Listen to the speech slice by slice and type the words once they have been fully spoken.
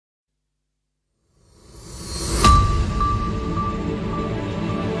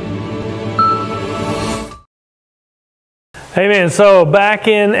Amen. So back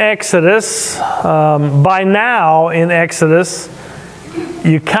in Exodus, by now in Exodus,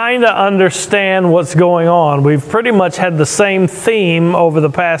 you kind of understand what's going on. We've pretty much had the same theme over the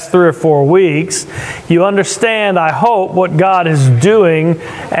past 3 or 4 weeks. You understand, I hope, what God is doing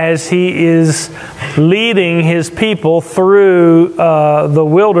as He is leading His people through the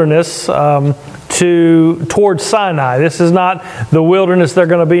wilderness towards Sinai. This is not the wilderness they're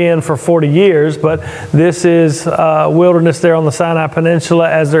going to be in for 40 years, but this is wilderness there on the Sinai Peninsula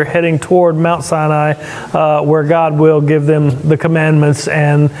as they're heading toward Mount Sinai, where God will give them the commandments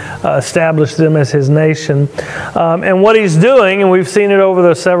and establish them as His nation. And what He's doing, and we've seen it over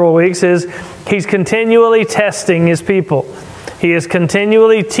the several weeks, is He's continually testing His people. He is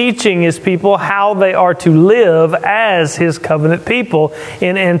continually teaching His people how they are to live as His covenant people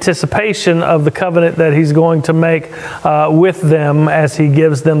in anticipation of the covenant that He's going to make with them as He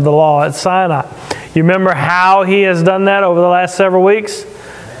gives them the law at Sinai. You remember how He has done that over the last several weeks?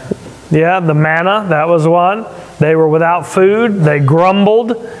 Yeah, the manna, that was one. They were without food, they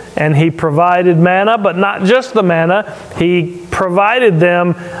grumbled, and He provided manna, but not just the manna. He provided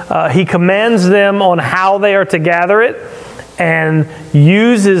them, He commands them on how they are to gather it, and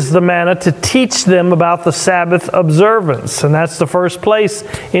uses the manna to teach them about the Sabbath observance. And that's the first place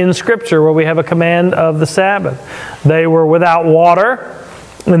in Scripture where we have a command of the Sabbath. They were without water,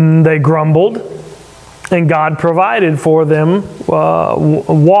 and they grumbled, and God provided for them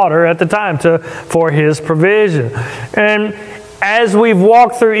water at the time for His provision. And as we've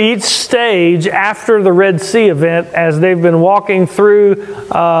walked through each stage after the Red Sea event, as they've been walking through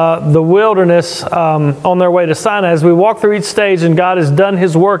the wilderness on their way to Sinai, as we walk through each stage and God has done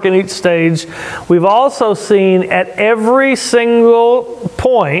His work in each stage, we've also seen at every single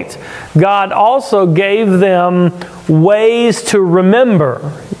point, God also gave them ways to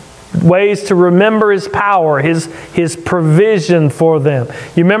remember. Ways to remember His power, His provision for them.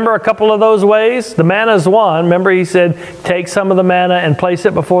 You remember a couple of those ways? The manna is one. Remember He said, take some of the manna and place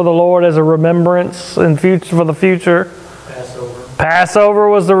it before the Lord as a remembrance for the future. Passover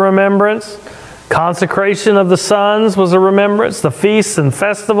was the remembrance. Consecration of the sons was a remembrance. The feasts and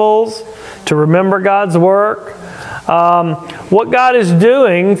festivals to remember God's work. What God is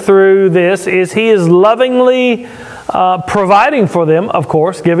doing through this is He is lovingly providing for them, of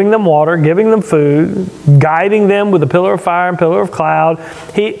course, giving them water, giving them food, guiding them with a pillar of fire and pillar of cloud.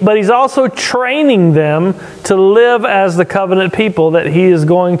 But He's also training them to live as the covenant people that He is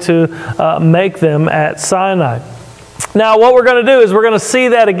going to make them at Sinai. Now, what we're going to do is we're going to see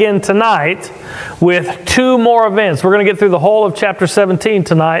that again tonight with 2 more events. We're going to get through the whole of chapter 17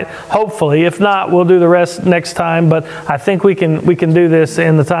 tonight, hopefully. If not, we'll do the rest next time, but I think we can do this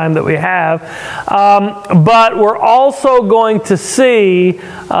in the time that we have. But we're also going to see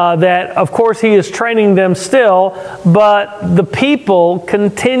that, of course, He is training them still, but the people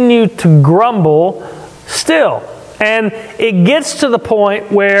continue to grumble still. And it gets to the point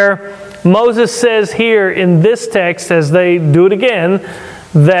where Moses says here in this text, as they do it again,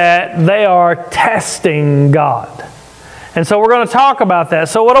 that they are testing God. And so we're going to talk about that.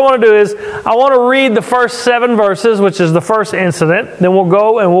 So what I want to do is I want to read the first 7 verses, which is the first incident. Then we'll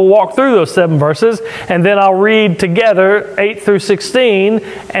go and we'll walk through those 7 verses. And then I'll read together 8 through 16.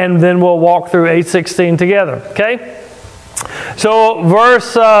 And then we'll walk through 8:16 together. Okay? So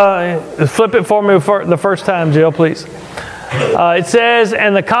flip it for me the first time, Jill, please. It says,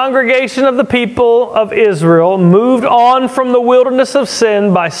 and the congregation of the people of Israel moved on from the wilderness of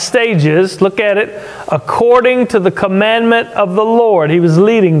sin by stages, look at it, according to the commandment of the Lord. He was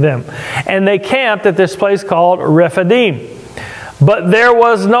leading them. And they camped at this place called Rephidim. But there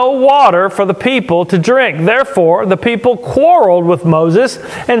was no water for the people to drink. Therefore, the people quarreled with Moses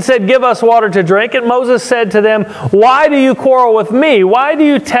and said, give us water to drink. And Moses said to them, why do you quarrel with me? Why do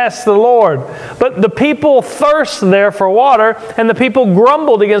you test the Lord? But the people thirst there for water, and the people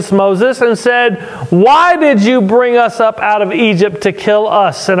grumbled against Moses and said, why did you bring us up out of Egypt to kill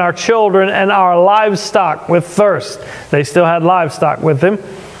us and our children and our livestock with thirst? They still had livestock with them.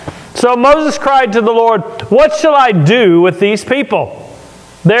 So Moses cried to the Lord, what shall I do with these people?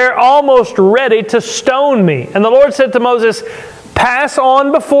 They're almost ready to stone me. And the Lord said to Moses, pass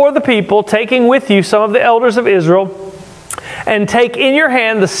on before the people, taking with you some of the elders of Israel, and take in your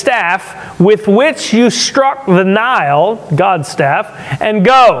hand the staff with which you struck the Nile, God's staff, and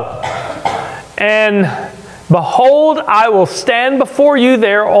go. And behold, I will stand before you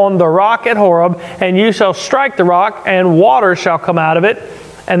there on the rock at Horeb, and you shall strike the rock, and water shall come out of it,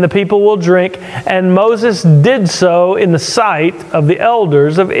 and the people will drink. And Moses did so in the sight of the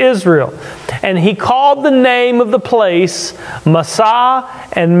elders of Israel. And he called the name of the place Massah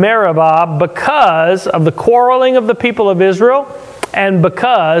and Meribah because of the quarreling of the people of Israel, and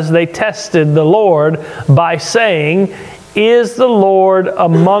because they tested the Lord by saying, "Is the Lord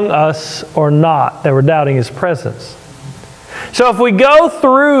among us or not?" They were doubting His presence. So if we go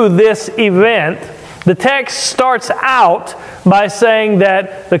through this event, the text starts out by saying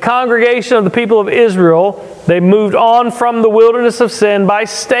that the congregation of the people of Israel, they moved on from the wilderness of sin by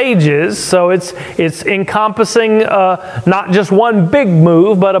stages. So it's encompassing not just one big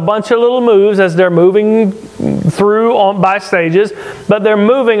move, but a bunch of little moves as they're moving through by stages. But they're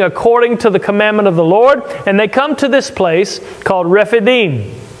moving according to the commandment of the Lord. And they come to this place called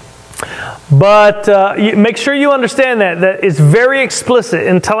Rephidim. But make sure you understand that it's very explicit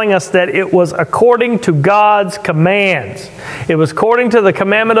in telling us that it was according to God's commands. It was according to the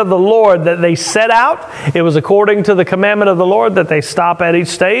commandment of the Lord that they set out. It was according to the commandment of the Lord that they stop at each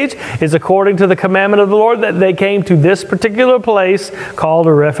stage. It's according to the commandment of the Lord that they came to this particular place called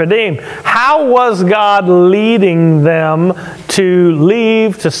Rephidim. How was God leading them to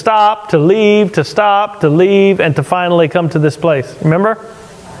leave, to stop, to leave, to stop, to leave, and to finally come to this place? Remember?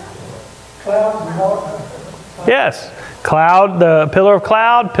 Cloud and water. Yes. Cloud, the pillar of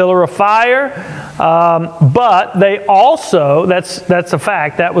cloud, pillar of fire. But they also, that's a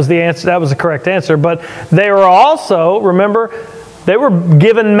fact, that was the answer, that was the correct answer. But they were also, remember, they were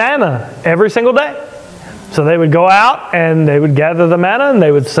given manna every single day. So they would go out and they would gather the manna and they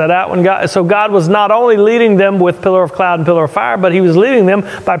would set out when God. So God was not only leading them with pillar of cloud and pillar of fire, but He was leading them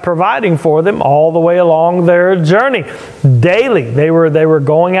by providing for them all the way along their journey. Daily, they were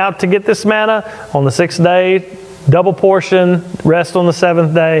going out to get this manna on the 6th day, double portion, rest on the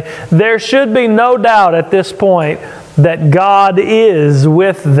 7th day. There should be no doubt at this point that God is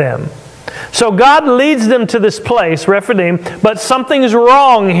with them. So God leads them to this place, Rephidim, but something's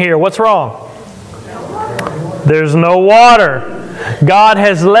wrong here. What's wrong? There's no water. God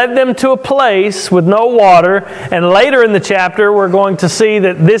has led them to a place with no water, and later in the chapter we're going to see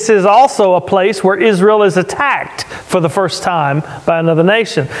that this is also a place where Israel is attacked for the first time by another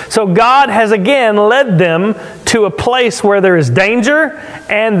nation. So God has again led them to a place where there is danger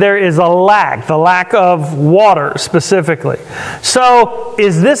and there is a lack, the lack of water specifically. So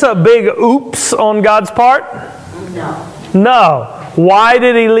is this a big oops on God's part? No. No. Why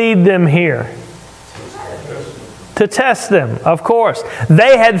did He lead them here? To test them, of course.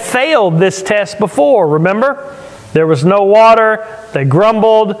 They had failed this test before, remember? There was no water, they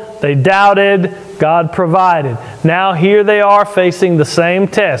grumbled, they doubted, God provided. Now here they are facing the same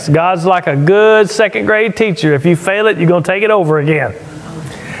test. God's like a good second grade teacher. If you fail it, you're going to take it over again.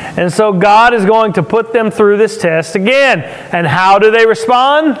 And so God is going to put them through this test again. And how do they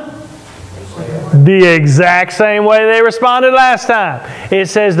respond? The exact same way they responded last time. It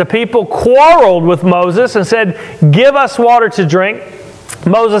says the people quarreled with Moses and said, "Give us water to drink."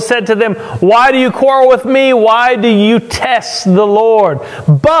 Moses said to them, "Why do you quarrel with me? Why do you test the Lord?"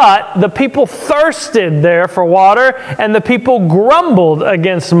 But the people thirsted there for water, and the people grumbled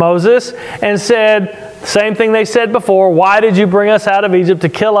against Moses and said, same thing they said before, "Why did you bring us out of Egypt to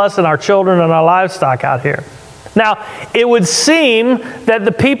kill us and our children and our livestock out here?" Now, it would seem that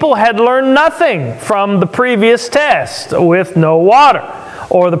the people had learned nothing from the previous test with no water,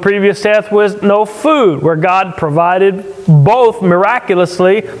 or the previous test with no food, where God provided both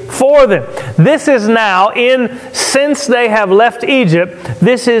miraculously for them. This is now, since they have left Egypt,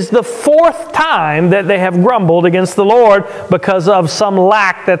 this is the 4th time that they have grumbled against the Lord because of some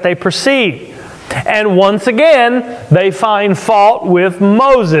lack that they perceive. And once again, they find fault with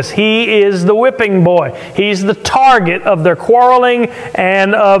Moses. He is the whipping boy. He's the target of their quarreling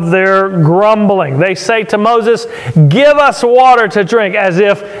and of their grumbling. They say to Moses, "Give us water to drink," as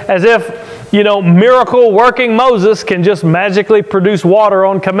if miracle working Moses can just magically produce water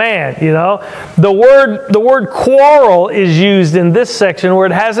on command. The word quarrel is used in this section where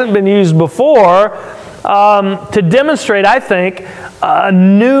it hasn't been used before, to demonstrate, I think, a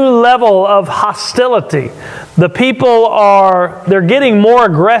new level of hostility. The people they're getting more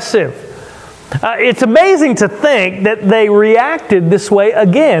aggressive. It's amazing to think that they reacted this way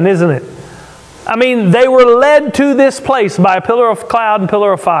again, isn't it? I mean, they were led to this place by a pillar of cloud and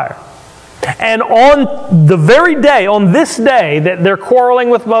pillar of fire. And on the very day, on this day that they're quarreling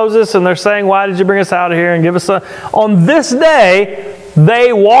with Moses and they're saying, "Why did you bring us out of here and give us on this day,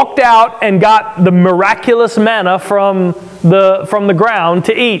 they walked out and got the miraculous manna from the ground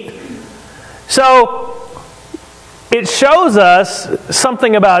to eat. So it shows us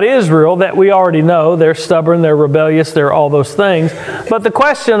something about Israel that we already know. They're stubborn, they're rebellious, they're all those things. But the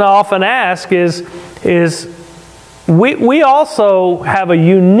question I often ask is we also have a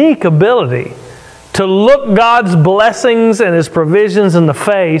unique ability to look God's blessings and His provisions in the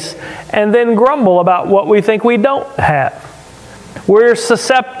face and then grumble about what we think we don't have. We're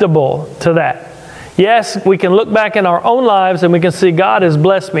susceptible to that. Yes, we can look back in our own lives and we can see God has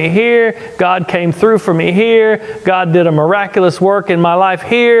blessed me here. God came through for me here. God did a miraculous work in my life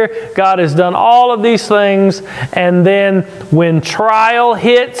here. God has done all of these things. And then when trial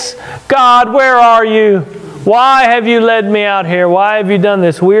hits, God, where are you? Why have you led me out here? Why have you done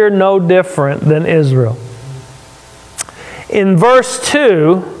this? We're no different than Israel. In verse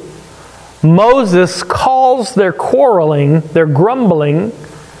 2, Moses calls their quarreling, their grumbling,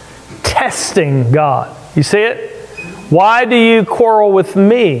 testing God. You see it? Why do you quarrel with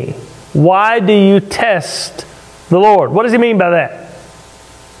me? Why do you test the Lord? What does he mean by that?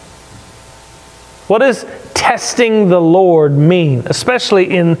 What does testing the Lord mean? Especially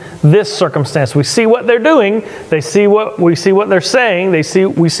in this circumstance. We see what they're doing. We see what they're saying.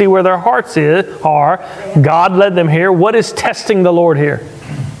 We see where their hearts are. God led them here. What is testing the Lord here?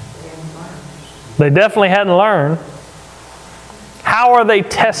 They definitely hadn't learned. How are they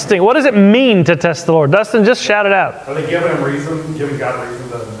testing? What does it mean to test the Lord? Dustin, just shout it out. Are they giving God reason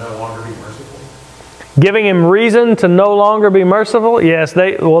to no longer be merciful? Giving Him reason to no longer be merciful? Yes,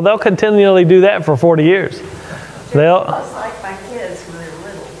 they'll continually do that for 40 years. Just like my kids when they were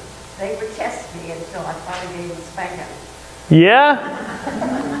little. They would test me until I finally gave them a spanking.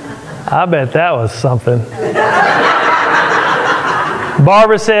 Yeah? I bet that was something.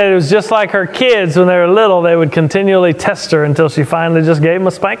 Barbara said it was just like her kids when they were little. They would continually test her until she finally just gave them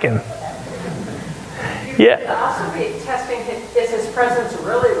a spanking. Yeah. Also be testing, is His presence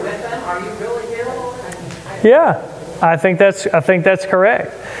really with them? Are you really here, Lord? Yeah, I think that's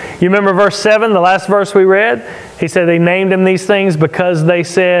correct. You remember verse 7, the last verse we read? He said they named Him these things because they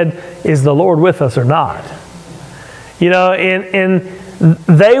said, is the Lord with us or not? You know,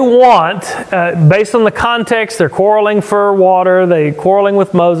 they want, based on the context, they're quarreling for water, they're quarreling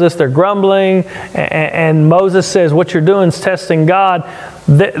with Moses, they're grumbling, and Moses says, what you're doing is testing God.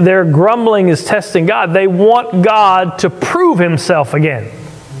 Their grumbling is testing God. They want God to prove Himself again.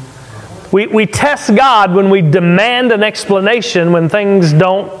 We test God when we demand an explanation, when things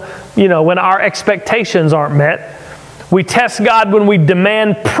don't, when our expectations aren't met. We test God when we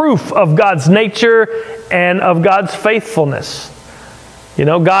demand proof of God's nature and of God's faithfulness.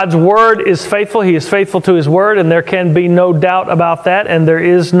 God's Word is faithful. He is faithful to His Word, and there can be no doubt about that, and there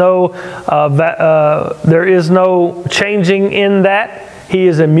is no changing in that. He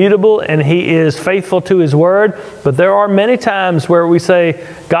is immutable, and He is faithful to His Word. But there are many times where we say,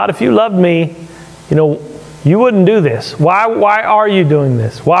 God, if you loved me, you wouldn't do this. Why are you doing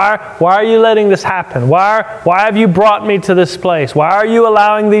this? Why are you letting this happen? Why have you brought me to this place? Why are you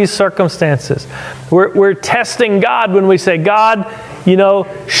allowing these circumstances? We're testing God when we say, God,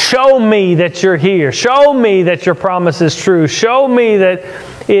 show me that you're here. Show me that your promise is true. Show me that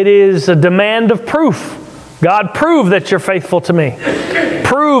it is a demand of proof. God, prove that you're faithful to me.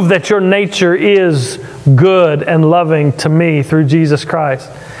 Prove that your nature is good and loving to me through Jesus Christ.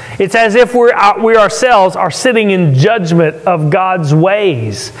 It's as if we ourselves are sitting in judgment of God's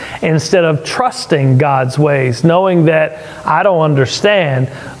ways instead of trusting God's ways, knowing that I don't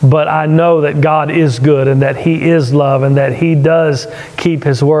understand, but I know that God is good and that He is love and that He does keep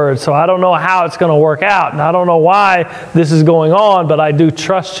His word. So I don't know how it's going to work out, and I don't know why this is going on, but I do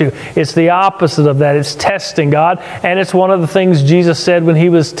trust you. It's the opposite of that. It's testing God, and it's one of the things Jesus said when He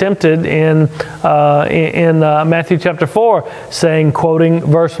was tempted in Matthew chapter 4, saying, quoting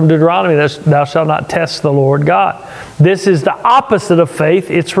verse from Deuteronomy, thou shalt not test the Lord God. This is the opposite of faith.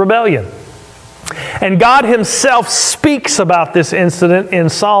 It's rebellion. And God Himself speaks about this incident in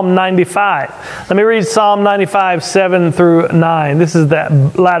Psalm 95. Let me read Psalm 95, 7 through 9. This is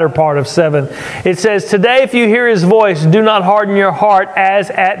the latter part of 7. It says, today if you hear His voice, do not harden your heart as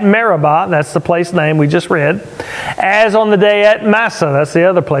at Meribah, that's the place name we just read, as on the day at Massah, that's the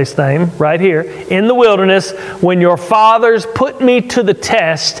other place name right here, in the wilderness, when your fathers put me to the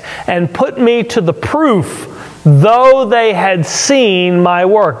test and put me to the proof, though they had seen my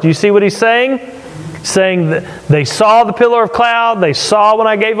work. Do you see what he's saying? Saying that they saw the pillar of cloud, they saw when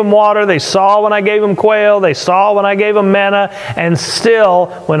I gave them water, they saw when I gave them quail, they saw when I gave them manna, and still,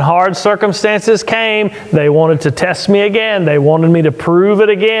 when hard circumstances came, they wanted to test me again. They wanted me to prove it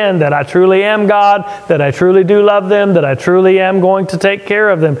again, that I truly am God, that I truly do love them, that I truly am going to take care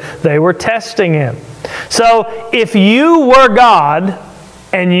of them. They were testing Him. So, if you were God,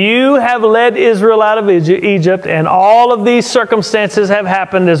 and you have led Israel out of Egypt, and all of these circumstances have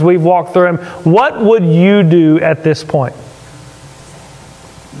happened as we've walked through them, what would you do at this point?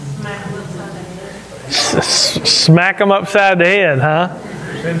 Smack them upside the head, huh?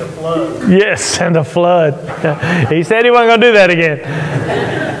 Send a flood. Yes, send a flood. He said he wasn't going to do that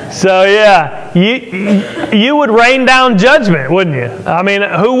again. So yeah, you would rain down judgment, wouldn't you? I mean,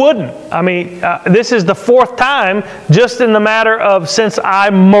 who wouldn't? I mean, this is the fourth time just in the matter of since I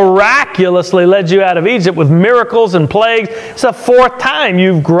miraculously led you out of Egypt with miracles and plagues. It's the fourth time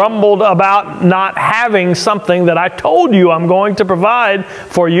you've grumbled about not having something that I told you I'm going to provide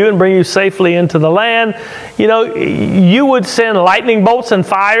for you and bring you safely into the land. You know, you would send lightning bolts and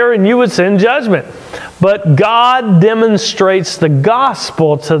fire, and you would send judgment. But God demonstrates the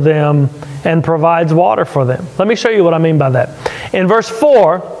gospel to them and provides water for them. Let me show you what I mean by that. In verse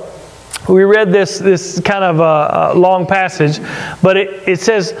 4, we read this kind of a long passage, but it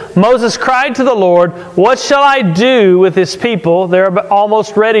says, Moses cried to the Lord, "What shall I do with this people? They're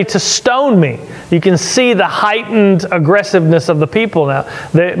almost ready to stone me." You can see the heightened aggressiveness of the people now.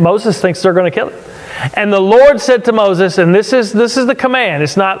 Moses thinks they're going to kill him. And the Lord said to Moses, and this is the command.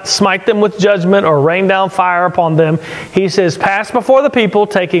 It's not smite them with judgment or rain down fire upon them. He says, "Pass before the people,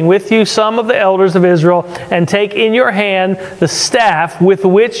 taking with you some of the elders of Israel, and take in your hand the staff with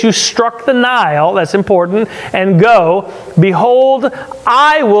which you struck the Nile," that's important, "and go. Behold,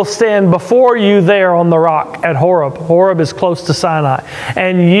 I will stand before you there on the rock at Horeb." Horeb is close to Sinai.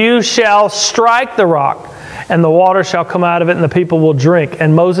 "And you shall strike the rock, and the water shall come out of it, and the people will drink."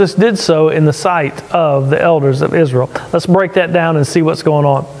 And Moses did so in the sight of the elders of Israel. Let's break that down and see what's going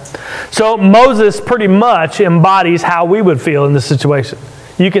on. So Moses pretty much embodies how we would feel in this situation.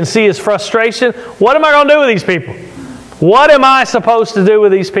 You can see his frustration. What am I going to do with these people? What am I supposed to do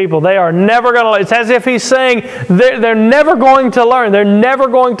with these people? They are never going to. It's as if he's saying they're never going to learn. They're never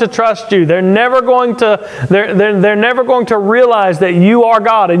going to trust you. They're never going to. They're never going to realize that you are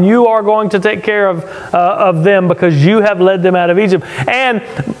God and you are going to take care of them because you have led them out of Egypt. And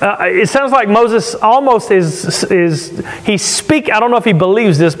it sounds like Moses almost he's speaking. I don't know if he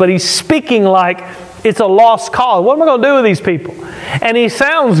believes this, but he's speaking like it's a lost cause. What am I going to do with these people? And he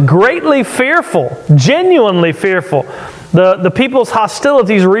sounds greatly fearful, genuinely fearful. The people's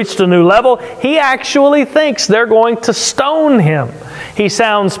hostilities reached a new level. He actually thinks they're going to stone him. He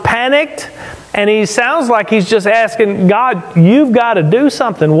sounds panicked, and he sounds like he's just asking, God, you've got to do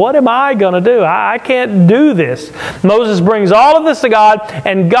something. What am I going to do? I can't do this. Moses brings all of this to God,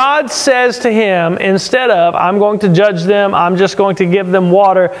 and God says to him, instead of, I'm going to judge them, I'm just going to give them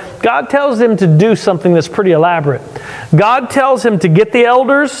water, God tells him to do something that's pretty elaborate. God tells him to get the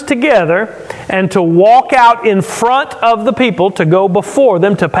elders together and to walk out in front of the people, to go before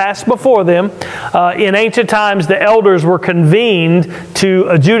them, to pass before them. In ancient times, the elders were convened to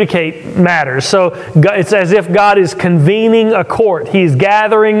adjudicate matters. So it's as if God is convening a court. He's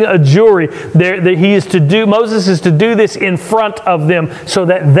gathering a jury. Moses is to do this in front of them so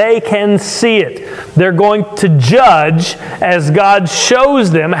that they can see it. They're going to judge as God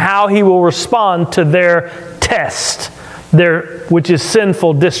shows them how He will respond to their test, which is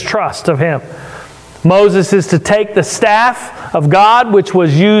sinful distrust of Him. Moses is to take the staff of God, which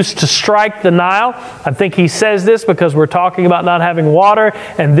was used to strike the Nile. I think he says this because we're talking about not having water,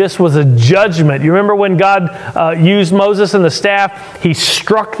 and this was a judgment. You remember when God used Moses and the staff? He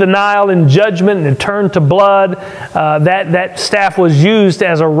struck the Nile in judgment and it turned to blood. That staff was used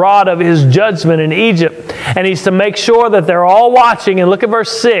as a rod of His judgment in Egypt. And He's to make sure that they're all watching. And look at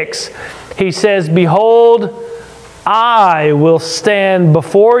verse 6. He says, "Behold, I will stand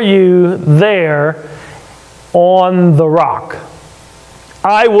before you there on the rock."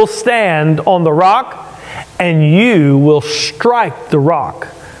 I will stand on the rock, and you will strike the rock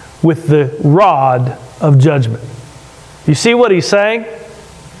with the rod of judgment. You see what he's saying?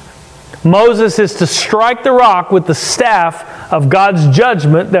 Moses is to strike the rock with the staff of God's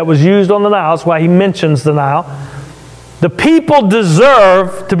judgment that was used on the Nile. That's why he mentions the Nile. The people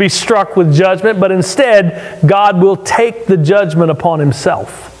deserve to be struck with judgment, but instead, God will take the judgment upon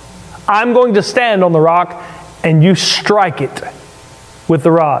Himself. I'm going to stand on the rock, and you strike it with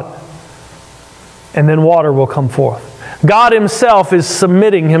the rod. And then water will come forth. God Himself is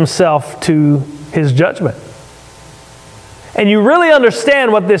submitting Himself to His judgment. And you really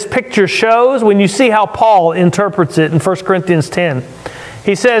understand what this picture shows when you see how Paul interprets it in 1 Corinthians 10.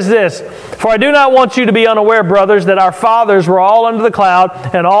 He says this, "For I do not want you to be unaware, brothers, that our fathers were all under the cloud,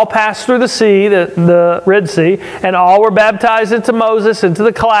 and all passed through the sea, the Red Sea, and all were baptized into Moses, into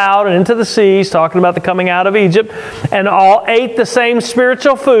the cloud, and into the sea." He's talking about the coming out of Egypt. "And all ate the same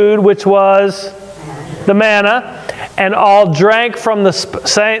spiritual food, which was the manna. and all drank from the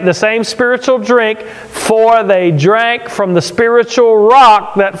same spiritual drink, for they drank from the spiritual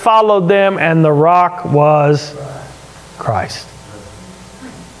rock that followed them, and the rock was Christ.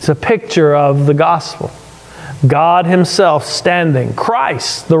 It's a picture of the gospel. God Himself standing,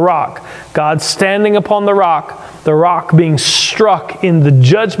 Christ, the rock, God standing upon the rock being struck in the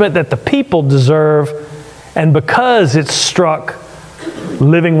judgment that the people deserve, and because it's struck,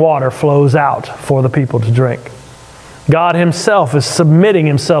 living water flows out for the people to drink. God Himself is submitting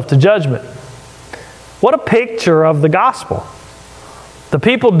Himself to judgment. What a picture of the gospel. The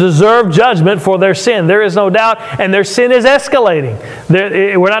people deserve judgment for their sin. There is no doubt, and their sin is escalating.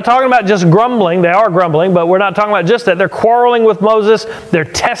 We're not talking about just grumbling. They are grumbling, but we're not talking about just that. They're quarreling with Moses. They're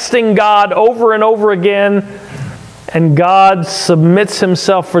testing God over and over again, and God submits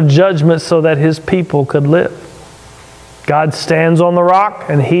Himself for judgment so that His people could live. God stands on the rock,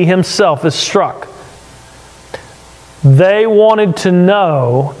 and He Himself is struck. They wanted to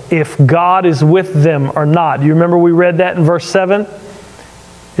know if God is with them or not. Do you remember we read that in verse 7?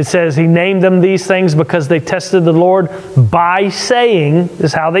 It says, He named them these things because they tested the Lord by saying, this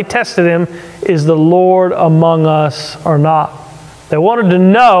is how they tested Him, is the Lord among us or not? They wanted to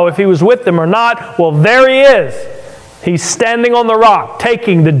know if He was with them or not. Well, there He is. He's standing on the rock,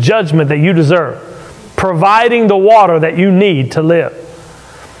 taking the judgment that you deserve, providing the water that you need to live.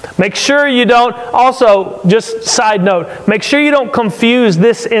 Make sure you don't, also, just side note, make sure you don't confuse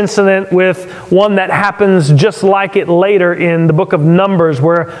this incident with one that happens just like it later in the book of Numbers,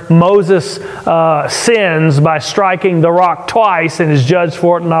 where Moses sins by striking the rock twice and is judged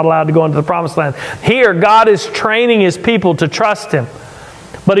for it and not allowed to go into the promised land. Here, God is training His people to trust Him.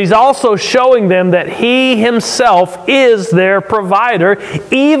 But He's also showing them that He Himself is their provider,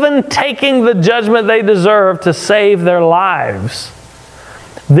 even taking the judgment they deserve to save their lives.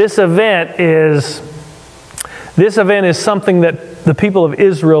 This event is something that the people of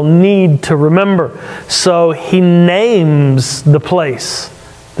Israel need to remember. So He names the place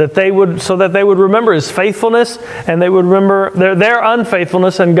so that they would remember His faithfulness, and they would remember their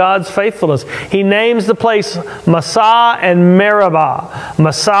unfaithfulness and God's faithfulness. He names the place Massah and Meribah.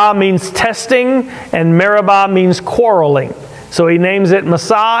 Massah means testing, and Meribah means quarreling. So He names it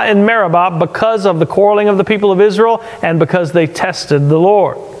Massah and Meribah because of the quarreling of the people of Israel and because they tested the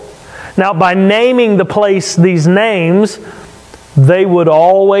Lord. Now, by naming the place these names, they would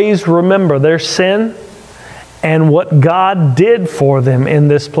always remember their sin and what God did for them in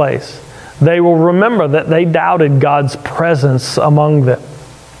this place. They will remember that they doubted God's presence among them.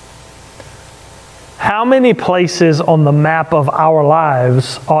 How many places on the map of our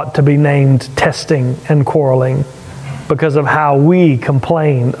lives ought to be named testing and quarreling because of how we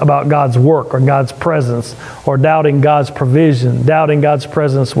complain about God's work or God's presence, or doubting God's provision, doubting God's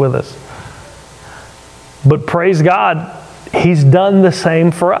presence with us? But praise God, He's done the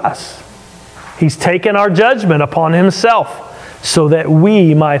same for us. He's taken our judgment upon Himself so that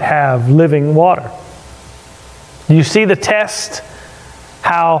we might have living water. You see the test?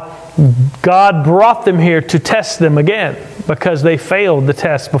 How God brought them here to test them again because they failed the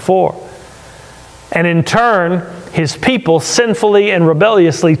test before. And in turn, His people sinfully and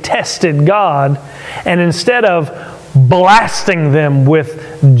rebelliously tested God, and instead of blasting them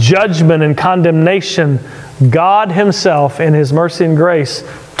with judgment and condemnation, God Himself, in His mercy and grace,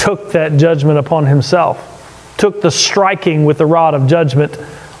 took that judgment upon Himself, took the striking with the rod of judgment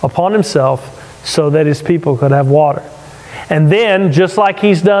upon Himself so that His people could have water. And then, just like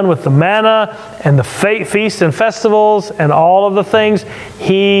He's done with the manna and the feasts and festivals and all of the things,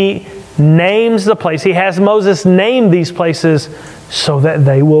 He names the place. He has Moses name these places so that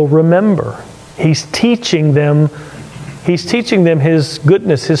they will remember. He's teaching them His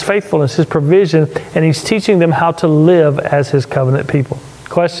goodness, His faithfulness, His provision, and He's teaching them how to live as His covenant people.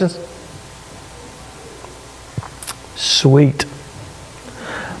 Questions? Sweet.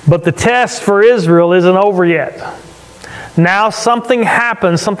 But the test for Israel isn't over yet. Now something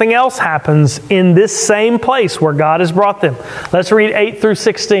else happens in this same place where God has brought them. Let's read 8 through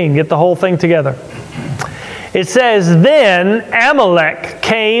 16. Get the whole thing together. It says, Then Amalek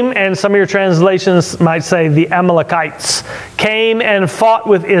came, and some of your translations might say the Amalekites, came and fought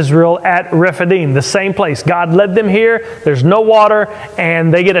with Israel at Rephidim, the same place. God led them here, there's no water,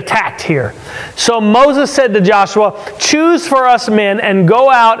 and they get attacked here. So Moses said to Joshua, Choose for us men and go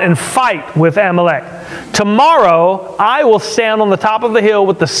out and fight with Amalek. Tomorrow I will stand on the top of the hill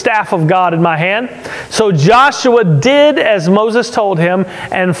with the staff of God in my hand. So Joshua did as Moses told him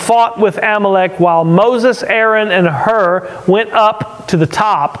and fought with Amalek, while Moses, Aaron, Aaron, and Hur went up to the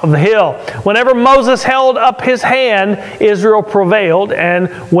top of the hill. Whenever Moses held up his hand, Israel prevailed, and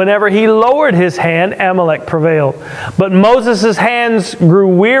whenever he lowered his hand, Amalek prevailed. But Moses' hands grew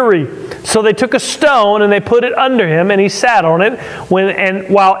weary, so they took a stone and they put it under him, and he sat on it.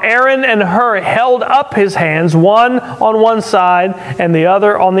 While Aaron and Hur held up his hands, one on one side and the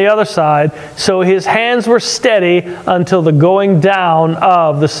other on the other side, so his hands were steady until the going down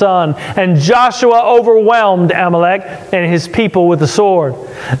of the sun. And Joshua overwhelmed Amalek and his people with the sword.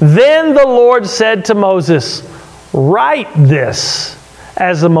 Then the Lord said to Moses, "Write this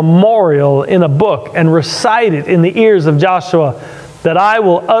as a memorial in a book and recite it in the ears of Joshua, that I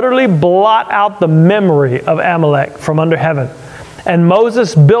will utterly blot out the memory of Amalek from under heaven." And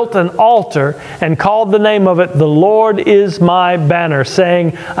Moses built an altar and called the name of it, "The Lord is my banner,"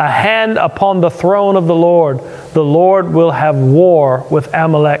 saying, "A hand upon the throne of the Lord. The Lord will have war with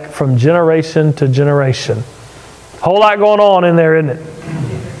Amalek from generation to generation." Whole lot going on in there, isn't it?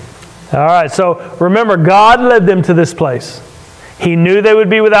 All right, so remember, God led them to this place. He knew they would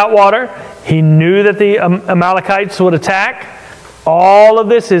be without water. He knew that the Amalekites would attack. All of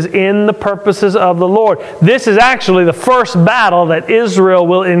this is in the purposes of the Lord. This is actually the first battle that Israel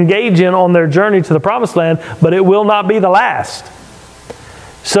will engage in on their journey to the Promised Land, but it will not be the last.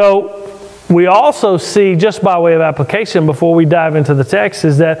 So we also see, just by way of application before we dive into the text,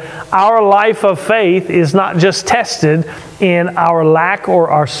 is that our life of faith is not just tested in our lack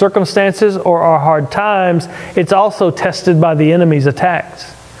or our circumstances or our hard times. It's also tested by the enemy's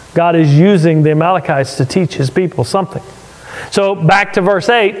attacks. God is using the Amalekites to teach His people something. So back to verse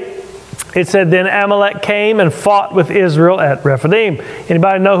 8, it said, "Then Amalek came and fought with Israel at Rephidim."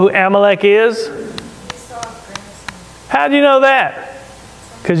 Anybody know who Amalek is? How do you know that?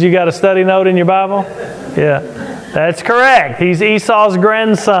 Because you got a study note in your Bible? Yeah, that's correct. He's Esau's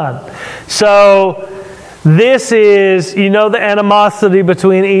grandson. So this is, you know, the animosity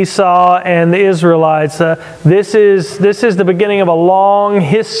between Esau and the Israelites. This is the beginning of a long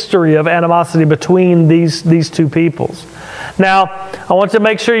history of animosity between these two peoples. Now, I want to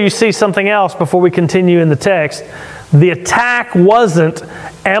make sure you see something else before we continue in the text. The attack wasn't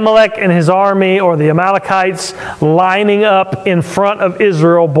Amalek and his army or the Amalekites lining up in front of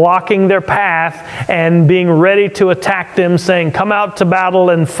Israel, blocking their path and being ready to attack them, saying, "Come out to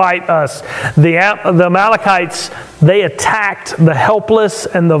battle and fight us." The Amalekites, they attacked the helpless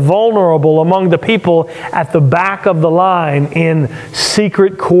and the vulnerable among the people at the back of the line in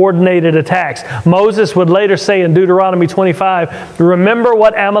secret coordinated attacks. Moses would later say in Deuteronomy 25, "Remember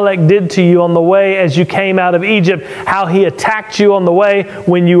what Amalek did to you on the way as you came out of Egypt, how he attacked you on the way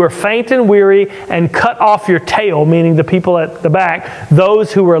when you were faint and weary and cut off your tail," meaning the people at the back,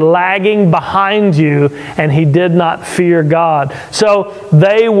 "those who were lagging behind you, and he did not fear God." So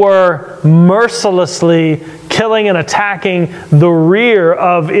they were mercilessly killing and attacking the rear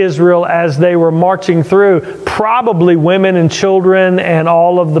of Israel as they were marching through, probably women and children and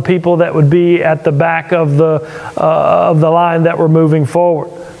all of the people that would be at the back of the line that were moving forward.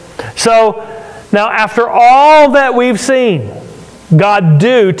 So now, after all that we've seen God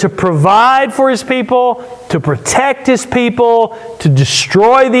do to provide for His people, to protect His people, to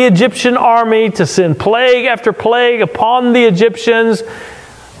destroy the Egyptian army, to send plague after plague upon the Egyptians,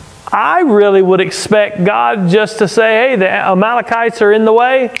 I really would expect God just to say, "Hey, the Amalekites are in the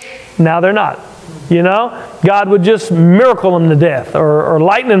way. Now they're not." You know? God would just miracle them to death, or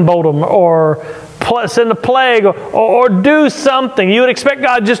lightning bolt them, or send a plague, or do something. You would expect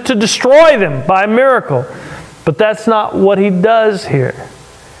God just to destroy them by a miracle. But that's not what He does here.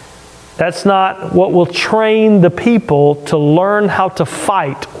 That's not what will train the people to learn how to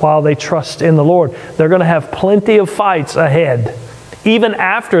fight while they trust in the Lord. They're going to have plenty of fights ahead. Even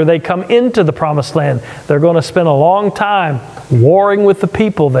after they come into the Promised Land, they're going to spend a long time warring with the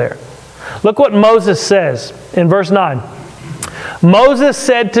people there. Look what Moses says in verse 9. Moses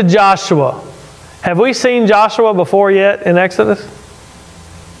said to Joshua, have we seen Joshua before yet in Exodus?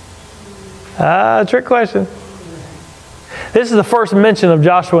 Trick question. This is the first mention of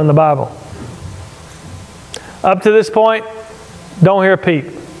Joshua in the Bible. Up to this point, don't hear a peep.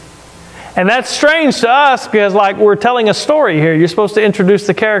 And that's strange to us because, like, we're telling a story here. You're supposed to introduce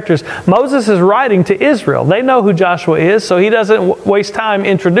the characters. Moses is writing to Israel. They know who Joshua is, so he doesn't waste time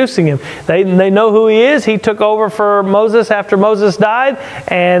introducing him. They know who he is. He took over for Moses after Moses died,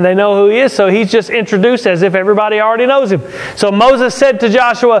 and they know who he is, so he's just introduced as if everybody already knows him. So Moses said to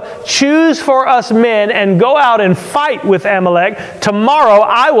Joshua, "Choose for us men and go out and fight with Amalek. Tomorrow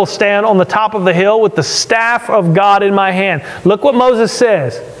I will stand on the top of the hill with the staff of God in my hand." Look what Moses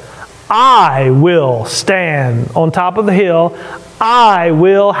says. I will stand on top of the hill. I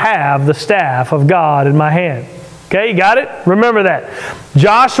will have the staff of God in my hand. Okay, you got it? Remember that.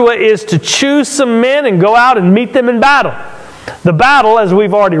 Joshua is to choose some men and go out and meet them in battle. The battle, as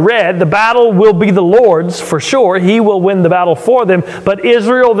we've already read, the battle will be the Lord's for sure. He will win the battle for them. But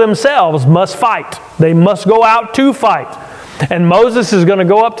Israel themselves must fight. They must go out to fight. And Moses is going to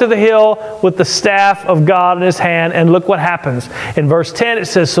go up to the hill with the staff of God in his hand. And look what happens. In verse 10 it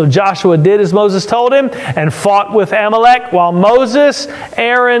says, so Joshua did as Moses told him and fought with Amalek, while Moses,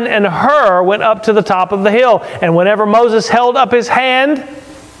 Aaron, and Hur went up to the top of the hill. And whenever Moses held up his hand,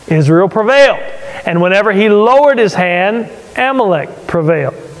 Israel prevailed. And whenever he lowered his hand, Amalek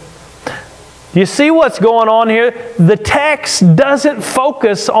prevailed. You see what's going on here? The text doesn't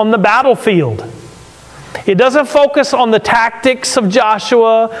focus on the battlefield. It doesn't focus on the tactics of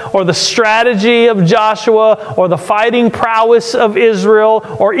Joshua or the strategy of Joshua or the fighting prowess of Israel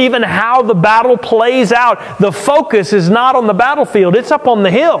or even how the battle plays out. The focus is not on the battlefield. It's up on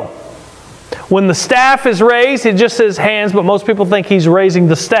the hill. When the staff is raised, it just says hands, but most people think he's raising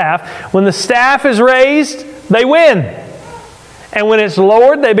the staff. When the staff is raised, they win. And when it's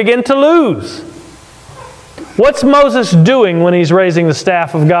lowered, they begin to lose. What's Moses doing when he's raising the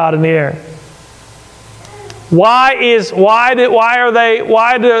staff of God in the air? Why are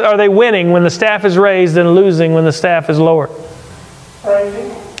they winning when the staff is raised and losing when the staff is lowered?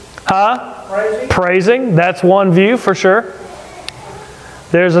 Praising. Huh? Praising. Praising. That's one view for sure.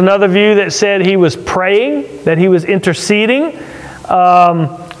 There's another view that said he was praying, that he was interceding.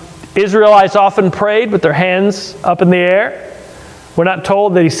 Israelites often prayed with their hands up in the air. We're not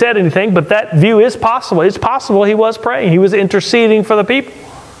told that he said anything, but that view is possible. It's possible he was praying. He was interceding for the people.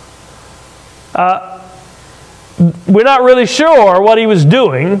 We're not really sure what he was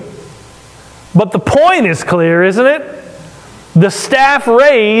doing, but the point is clear, isn't it? The staff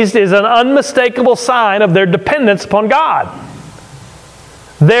raised is an unmistakable sign of their dependence upon God.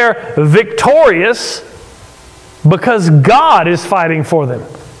 They're victorious because God is fighting for them.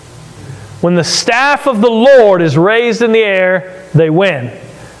 When the staff of the Lord is raised in the air, they win.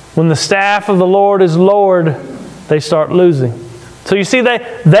 When the staff of the Lord is lowered, they start losing. So you see,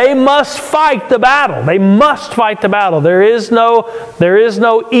 they must fight the battle. They must fight the battle. There is no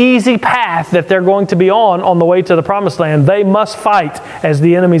easy path that they're going to be on the way to the promised land. They must fight as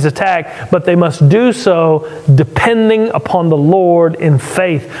the enemies attack, but they must do so depending upon the Lord in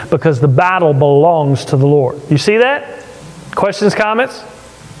faith because the battle belongs to the Lord. You see that? Questions, comments?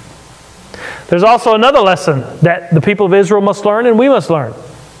 There's also another lesson that the people of Israel must learn and we must learn.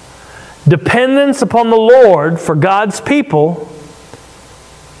 Dependence upon the Lord for God's people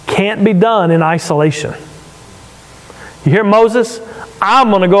can't be done in isolation. You hear Moses? I'm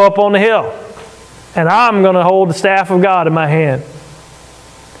going to go up on the hill and I'm going to hold the staff of God in my hand.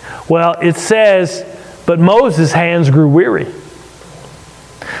 Well, it says, but Moses' hands grew weary.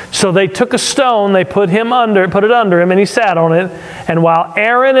 So they took a stone, they put it under him, and he sat on it. And while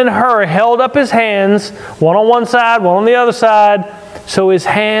Aaron and Hur held up his hands, one on one side, one on the other side, so his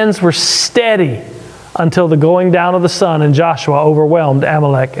hands were steady until the going down of the sun, and Joshua overwhelmed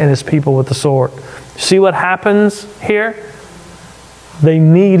Amalek and his people with the sword. See what happens here? They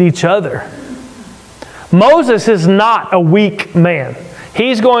need each other. Moses is not a weak man.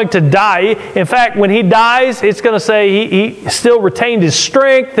 He's going to die. In fact, when he dies, it's going to say he still retained his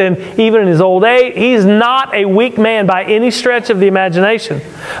strength, and even in his old age, he's not a weak man by any stretch of the imagination.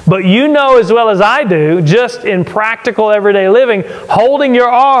 But you know as well as I do, just in practical everyday living, holding your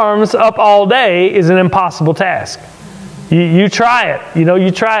arms up all day is an impossible task. You try it.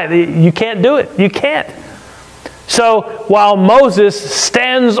 You try it. You can't do it. You can't. So while Moses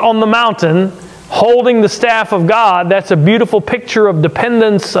stands on the mountain holding the staff of God, that's a beautiful picture of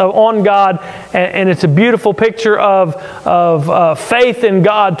dependence on God, and it's a beautiful picture of faith in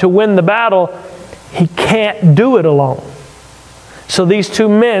God to win the battle. He can't do it alone. So these two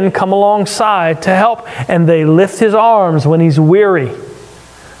men come alongside to help, and they lift his arms when he's weary.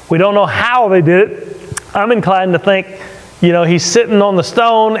 We don't know how they did it. I'm inclined to think, he's sitting on the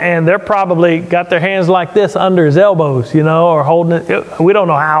stone and they're probably got their hands like this under his elbows, or holding it. We don't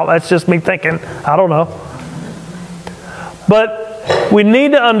know how. That's just me thinking. I don't know. But we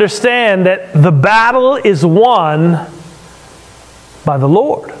need to understand that the battle is won by the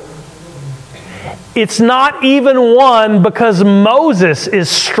Lord. It's not even won because Moses is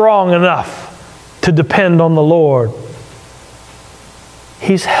strong enough to depend on the Lord.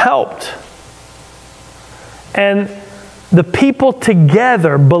 He's helped. And the people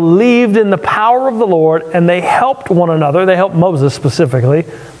together believed in the power of the Lord, and they helped one another. They helped Moses specifically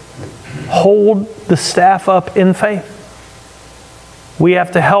hold the staff up in faith. we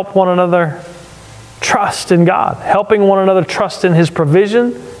have to help one another trust in God, helping one another trust in His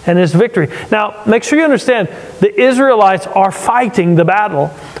provision and His victory. Now, make sure you understand, the Israelites are fighting the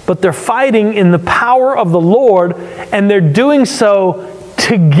battle, but they're fighting in the power of the Lord, and they're doing so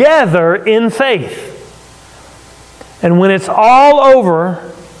together in faith. And when it's all over,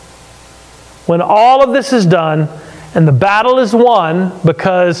 when all of this is done, and the battle is won,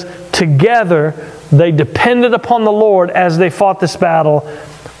 because together they depended upon the Lord as they fought this battle,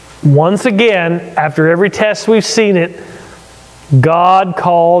 once again, after every test we've seen it, God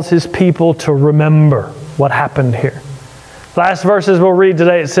calls His people to remember what happened here. Last verses we'll read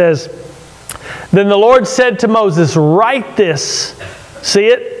today, it says, "Then the Lord said to Moses, write this," see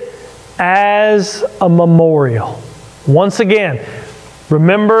it, "as a memorial." Once again,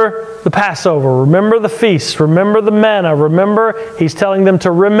 remember the Passover, remember the feast, remember the manna, remember, He's telling them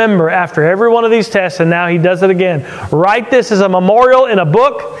to remember after every one of these tests, and now He does it again. "Write this as a memorial in a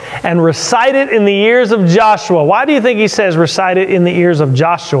book and recite it in the ears of Joshua." Why do you think He says recite it in the ears of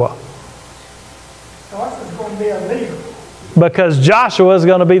Joshua? Joshua's going to be a leader. Because Joshua is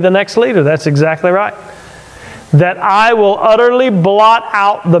going to be the next leader. That's exactly right. "That I will utterly blot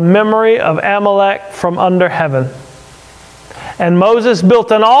out the memory of Amalek from under heaven." And Moses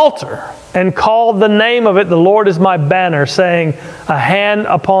built an altar and called the name of it, "The Lord is my banner," saying, "A hand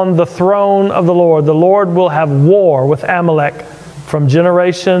upon the throne of the Lord. The Lord will have war with Amalek from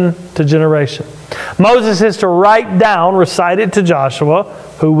generation to generation." Moses is to write down, recite it to Joshua,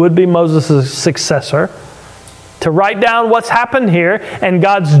 who would be Moses' successor, to write down what's happened here and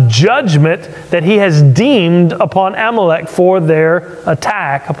God's judgment that He has deemed upon Amalek for their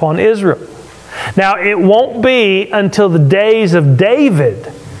attack upon Israel. Now, it won't be until the days of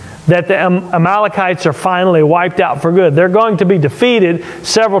David that the Amalekites are finally wiped out for good. They're going to be defeated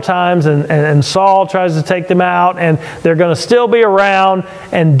several times, and Saul tries to take them out, and they're going to still be around,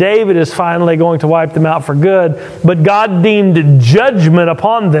 and David is finally going to wipe them out for good. But God deemed judgment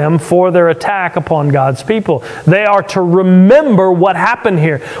upon them for their attack upon God's people. They are to remember what happened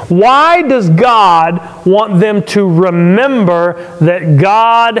here. Why does God want them to remember that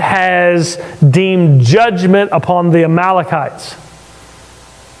God has deemed judgment upon the Amalekites?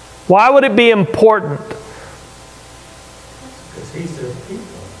 Why would it be important? Because He's their people.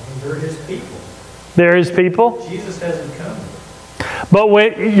 They're His people. They're His people? Jesus hasn't come. But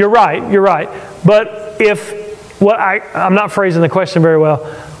when, you're right. But if, I'm not phrasing the question very well.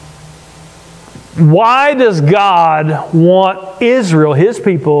 Why does God want Israel, His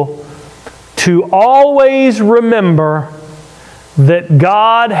people, to always remember that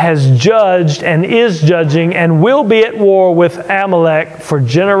God has judged and is judging and will be at war with Amalek for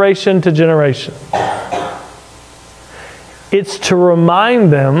generation to generation? It's to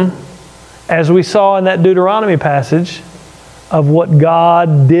remind them, as we saw in that Deuteronomy passage, of what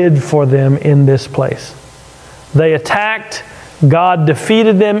God did for them in this place. They attacked, God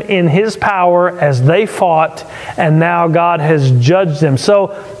defeated them in His power as they fought, and now God has judged them.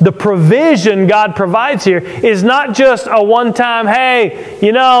 So the provision God provides here is not just a one-time, hey,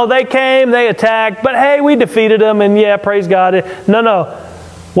 you know, they came, they attacked, but hey, we defeated them, and yeah, praise God. No.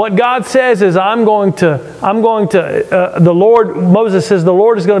 What God says is, the Lord, Moses says, the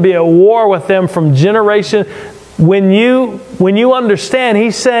Lord is going to be at war with them from generation. When you understand,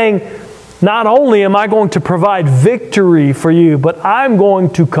 He's saying, not only am I going to provide victory for you, but I'm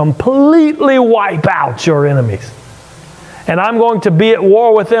going to completely wipe out your enemies. And I'm going to be at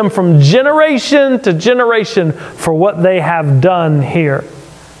war with them from generation to generation for what they have done here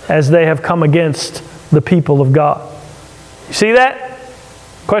as they have come against the people of God. You see that?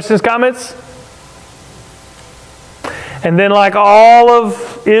 Questions, comments? And then, like all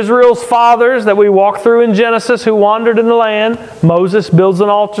of Israel's fathers that we walk through in Genesis who wandered in the land, Moses builds an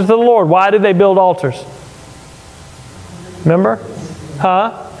altar to the Lord. Why did they build altars? Remember?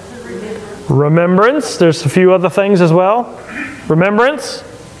 Remembrance. There's a few other things as well. Remembrance.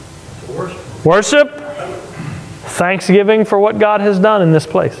 Worship. Thanksgiving for what God has done in this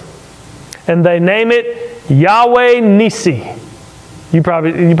place. And they name it Yahweh Nissi. You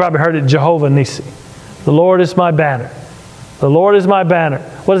probably heard it, Jehovah Nissi. The Lord is my banner. The Lord is my banner.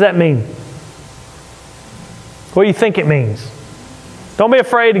 What does that mean? What do you think it means? Don't be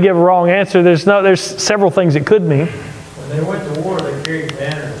afraid to give a wrong answer. There's several things it could mean. When they went to war, they carried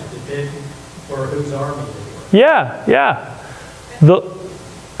banners that did for whose army they were. Yeah.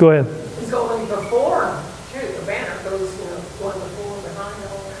 Go ahead. It's going before, too. The banner goes, one before, behind,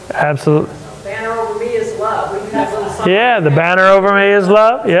 all that. Absolutely. Banner over me is love. We can have a little something. Yeah, the banner over me is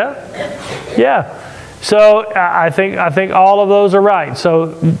love. Yeah. So I think all of those are right.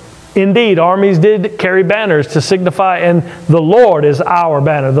 So Indeed, armies did carry banners to signify, and the Lord is our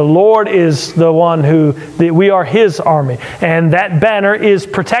banner. The Lord is the one we are His army. And that banner is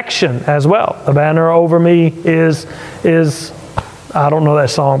protection as well. The banner over me is I don't know that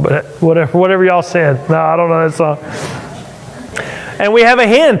song, but whatever y'all said. No, I don't know that song. And we have a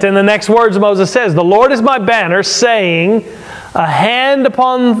hint in the next words Moses says, the Lord is my banner, saying, a hand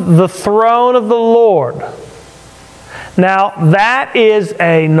upon the throne of the Lord. Now, that is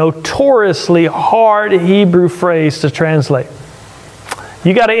a notoriously hard Hebrew phrase to translate.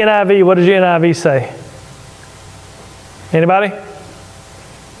 You got an NIV. What does your NIV say? Anybody?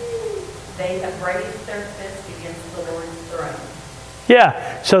 They have raised their fist against the Lord's throne.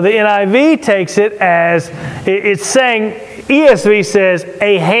 Yeah. So the NIV takes it as, it's saying, ESV says,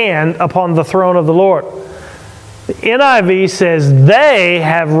 a hand upon the throne of the Lord. The NIV says, they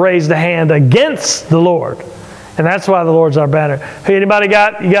have raised a hand against the Lord. And that's why the Lord's our banner. Hey, anybody you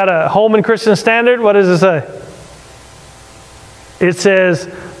got a Holman Christian Standard? What does it say? It says,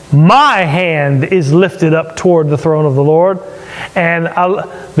 my hand is lifted up toward the throne of the Lord. And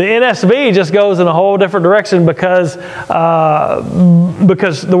the NSB just goes in a whole different direction because the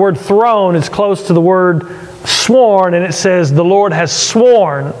word throne is close to the word sworn, and it says, the Lord has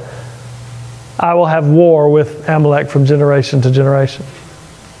sworn, I will have war with Amalek from generation to generation.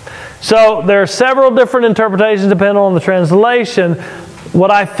 So there are several different interpretations depending on the translation.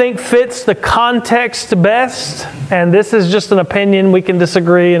 What I think fits the context best, and this is just an opinion, we can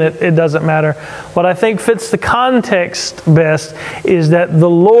disagree and it doesn't matter. What I think fits the context best is that the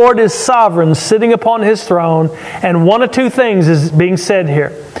Lord is sovereign, sitting upon His throne, and one of two things is being said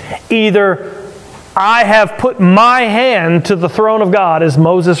here. Either I have put my hand to the throne of God as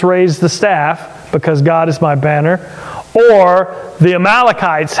Moses raised the staff because God is my banner, or the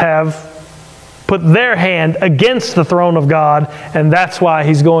Amalekites have put their hand against the throne of God, and that's why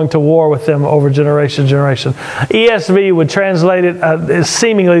He's going to war with them over generation to generation. ESV would translate it,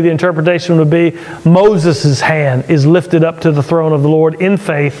 seemingly the interpretation would be, Moses' hand is lifted up to the throne of the Lord in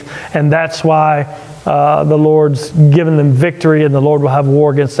faith, and that's why the Lord's given them victory, and the Lord will have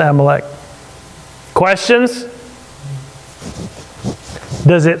war against Amalek. Questions?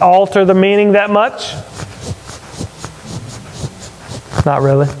 Does it alter the meaning that much? Not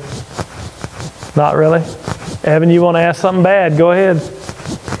really. Not really. Evan, you want to ask something bad? Go ahead.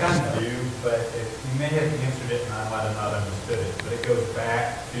 Kind of do, but you may have answered it and I might have not understood it. But it goes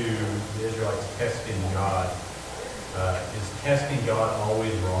back to the Israelites testing God. Is testing God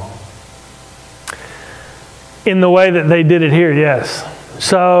always wrong? In the way that they did it here, yes.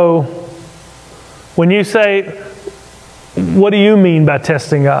 So, when you say, what do you mean by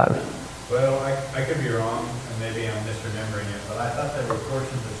testing God? Well, I could be wrong, and maybe I'm misremembering it, but I thought there were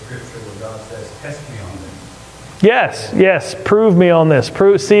portions of Scripture where God says, test me on this. Yes. Prove me on this.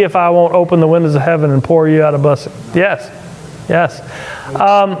 See if I won't open the windows of heaven and pour you out a blessing. Yes. Did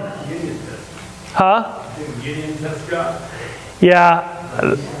Gideon test God? Yeah.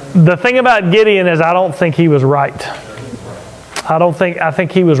 The thing about Gideon is I don't think he was right. I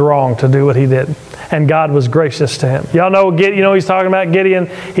think he was wrong to do what he did. And God was gracious to him. Y'all know, he's talking about Gideon.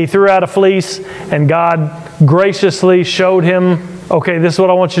 He threw out a fleece, and God graciously showed him, okay, this is what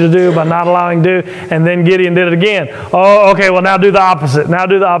I want you to do by not allowing to do. And then Gideon did it again. Oh, okay, well, now do the opposite. Now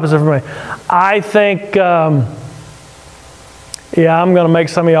do the opposite for me. I think, I'm going to make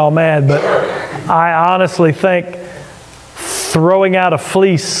some of y'all mad, but I honestly think throwing out a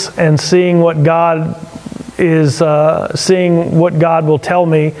fleece and seeing what God is, seeing what God will tell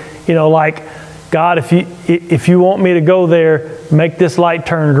me, like, God, if you want me to go there, make this light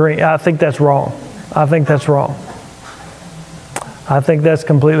turn green. I think that's wrong. I think that's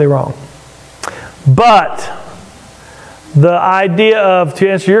completely wrong. But the idea of, to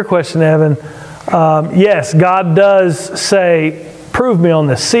answer your question, Evan, yes, God does say, prove me on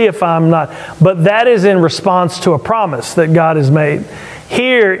this, see if I'm not. But that is in response to a promise that God has made.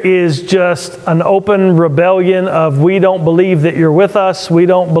 Here is just an open rebellion of, we don't believe that you're with us. We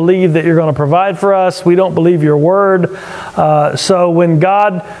don't believe that you're going to provide for us. We don't believe your word. So when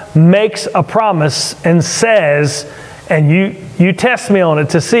God makes a promise and says, and you test me on it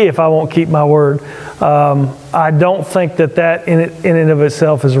to see if I won't keep my word, I don't think that in and of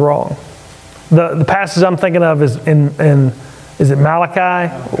itself is wrong. The passage I'm thinking of is is it Malachi,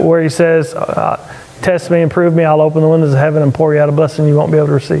 where he says, test me and prove me, I'll open the windows of heaven and pour you out a blessing you won't be able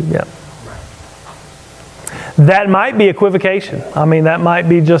to receive. Yeah. That might be equivocation. I mean, that might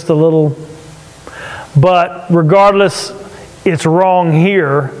be just a little, but regardless, it's wrong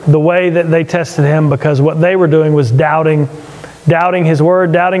here, the way that they tested him, because what they were doing was doubting doubting His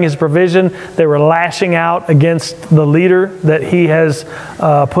word, doubting His provision. They were lashing out against the leader that He has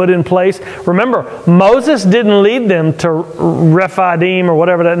put in place. Remember, Moses didn't lead them to Rephidim or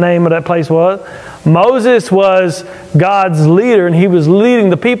whatever that name of that place was. Moses was God's leader, and he was leading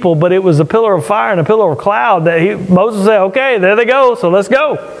the people, but it was a pillar of fire and a pillar of cloud that Moses said, okay, there they go, so let's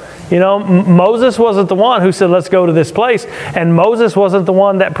go. You know, Moses wasn't the one who said, let's go to this place. And Moses wasn't the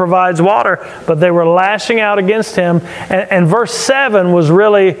one that provides water, but they were lashing out against him. And verse 7 was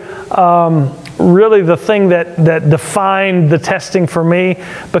really the thing that defined the testing for me,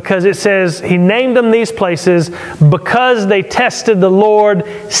 because it says He named them these places because they tested the Lord,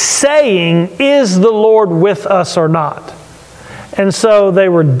 saying, is the Lord with us or not? And so they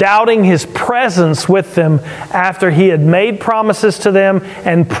were doubting His presence with them after He had made promises to them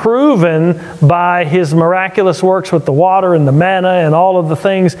and proven by His miraculous works with the water and the manna and all of the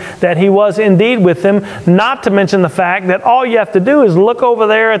things that He was indeed with them, not to mention the fact that all you have to do is look over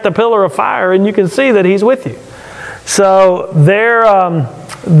there at the pillar of fire and you can see that He's with you. So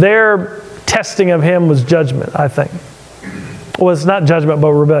their testing of Him was judgment, I think. Well, it's not judgment,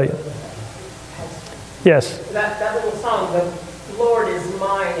 but rebellion. Yes? That little song, the Lord is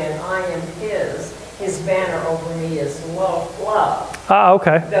mine and I am His banner over me is love. Ah,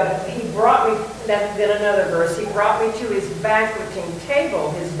 okay. He brought me, then another verse, He brought me to His banqueting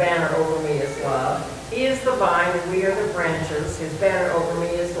table, His banner over me is love. He is the vine and we are the branches, His banner over me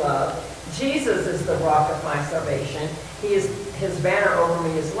is love. Jesus is the rock of my salvation. His banner over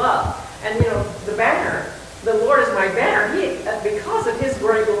me is love. And you know, the banner, the Lord is my banner, because of His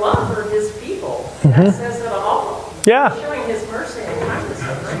great love for His people. That says it all. Yeah. Showing His mercy and kindness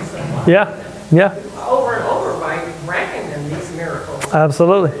and grace and love. Yeah. Over and over by granting them these miracles.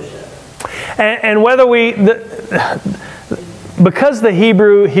 Absolutely. And whether because the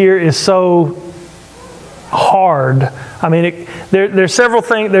Hebrew here is so hard, I mean, there's several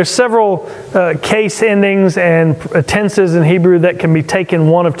things. There's several case endings and tenses in Hebrew that can be taken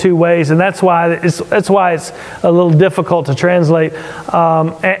one of two ways, and that's why it's a little difficult to translate.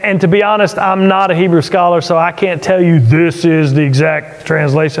 And to be honest, I'm not a Hebrew scholar, so I can't tell you this is the exact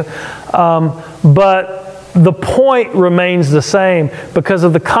translation. But the point remains the same because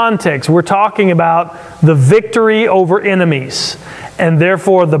of the context. We're talking about the victory over enemies. And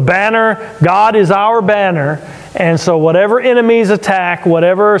therefore the banner, God is our banner. And so whatever enemies attack,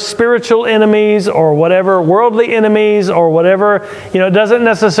 whatever spiritual enemies or whatever worldly enemies or whatever, it doesn't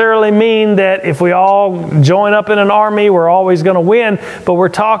necessarily mean that if we all join up in an army, we're always going to win. But we're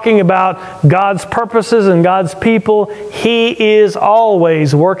talking about God's purposes and God's people. He is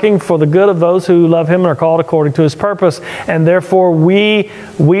always working for the good of those who love Him and are called according to His purpose. And therefore we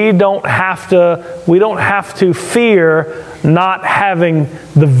don't have to fear not having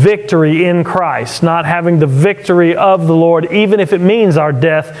the victory in Christ, not having the victory of the Lord. Even if it means our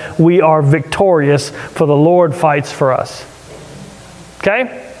death, we are victorious, for the Lord fights for us.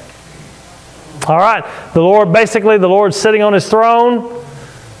 Okay? All right. The Lord's sitting on His throne,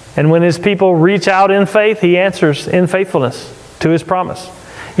 and when His people reach out in faith, He answers in faithfulness to His promise.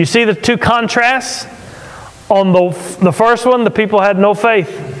 You see the two contrasts? On the first one, the people had no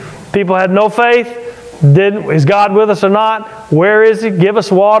faith. People had no faith. Is God with us or not? Where is He? Give us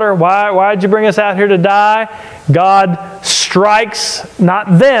water. Why did you bring us out here to die? God strikes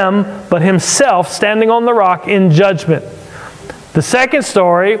not them, but Himself standing on the rock in judgment. The second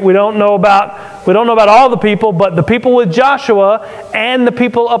story, we don't know about all the people, but the people with Joshua and the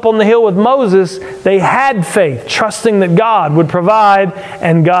people up on the hill with Moses, they had faith, trusting that God would provide,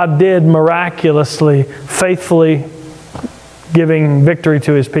 and God did miraculously, faithfully giving victory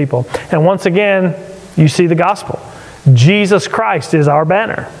to His people. And once again, you see the gospel. Jesus Christ is our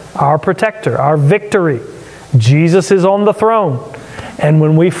banner, our protector, our victory. Jesus is on the throne. And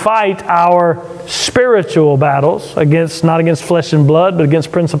when we fight our spiritual battles, not against flesh and blood, but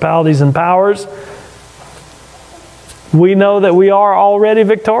against principalities and powers, we know that we are already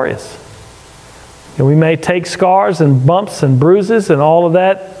victorious. And we may take scars and bumps and bruises, and all of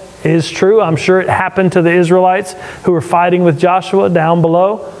that is true. I'm sure it happened to the Israelites who were fighting with Joshua down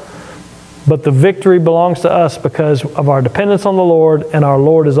below. But the victory belongs to us because of our dependence on the Lord, and our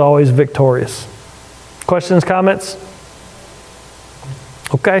Lord is always victorious. Questions, comments?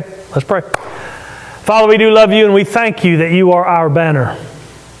 Okay, let's pray. Father, we do love You, and we thank You that You are our banner.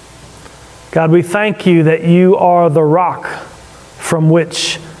 God, we thank You that You are the rock from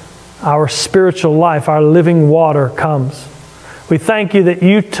which our spiritual life, our living water comes. We thank You that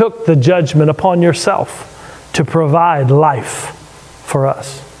You took the judgment upon Yourself to provide life for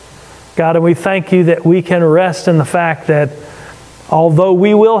us. God, and we thank You that we can rest in the fact that Although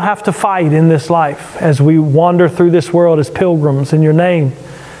we will have to fight in this life as we wander through this world as pilgrims in your name,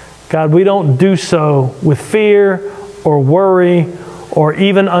 God, we don't do so with fear or worry or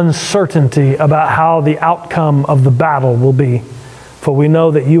even uncertainty about how the outcome of the battle will be. For we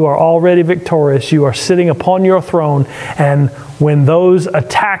know that you are already victorious. You are sitting upon your throne, and when those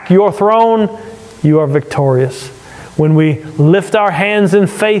attack your throne, you are victorious. When we lift our hands in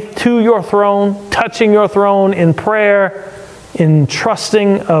faith to your throne, touching your throne in prayer, in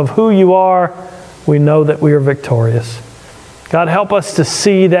trusting of who you are, we know that we are victorious. God, help us to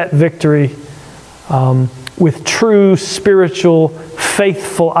see that victory with true spiritual,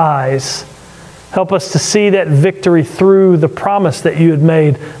 faithful eyes. Help us to see that victory through the promise that you had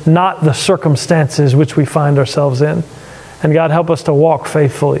made, not the circumstances which we find ourselves in. And God, help us to walk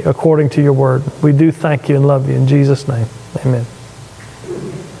faithfully according to your word. We do thank you and love you in Jesus' name. Amen.